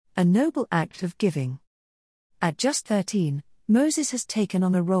A noble act of giving. At just 13, Moses has taken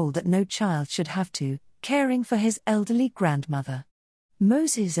on a role that no child should have to, caring for his elderly grandmother.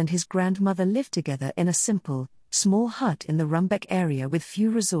 Moses and his grandmother live together in a simple, small hut in the Rumbek area with few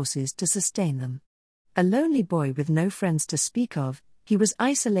resources to sustain them. A lonely boy with no friends to speak of, he was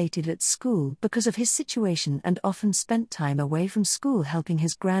isolated at school because of his situation and often spent time away from school helping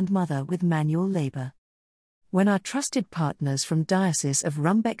his grandmother with manual labor. When our trusted partners from Diocese of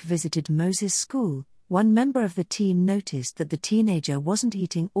Rumbek visited Moses' school, one member of the team noticed that the teenager wasn't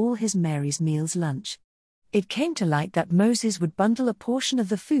eating all his Mary's Meals lunch. It came to light that Moses would bundle a portion of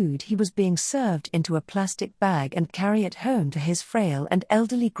the food he was being served into a plastic bag and carry it home to his frail and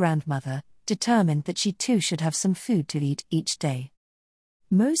elderly grandmother, determined that she too should have some food to eat each day.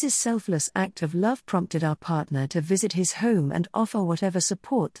 Moses' selfless act of love prompted our partner to visit his home and offer whatever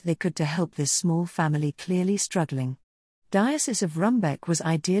support they could to help this small family clearly struggling. Diocese of Rumbek was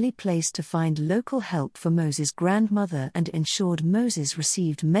ideally placed to find local help for Moses' grandmother and ensured Moses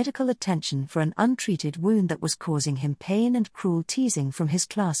received medical attention for an untreated wound that was causing him pain and cruel teasing from his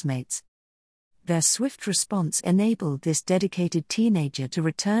classmates. Their swift response enabled this dedicated teenager to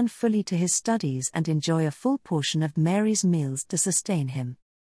return fully to his studies and enjoy a full portion of Mary's Meals to sustain him.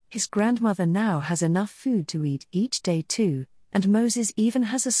 His grandmother now has enough food to eat each day too, and Moses even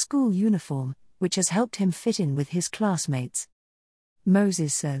has a school uniform, which has helped him fit in with his classmates.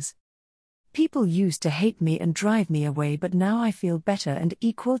 Moses says, "People used to hate me and drive me away, but now I feel better and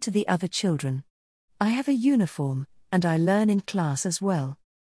equal to the other children. I have a uniform, and I learn in class as well."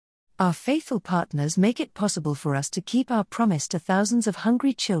 Our faithful partners make it possible for us to keep our promise to thousands of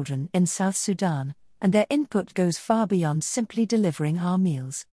hungry children in South Sudan, and their input goes far beyond simply delivering our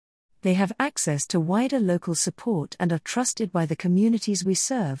meals. They have access to wider local support and are trusted by the communities we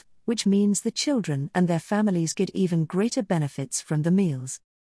serve, which means the children and their families get even greater benefits from the meals.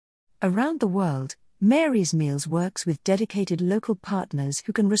 Around the world, Mary's Meals works with dedicated local partners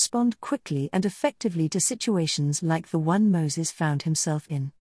who can respond quickly and effectively to situations like the one Moses found himself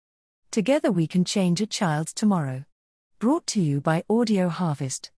in. Together we can change a child's tomorrow. Brought to you by Audio Harvest.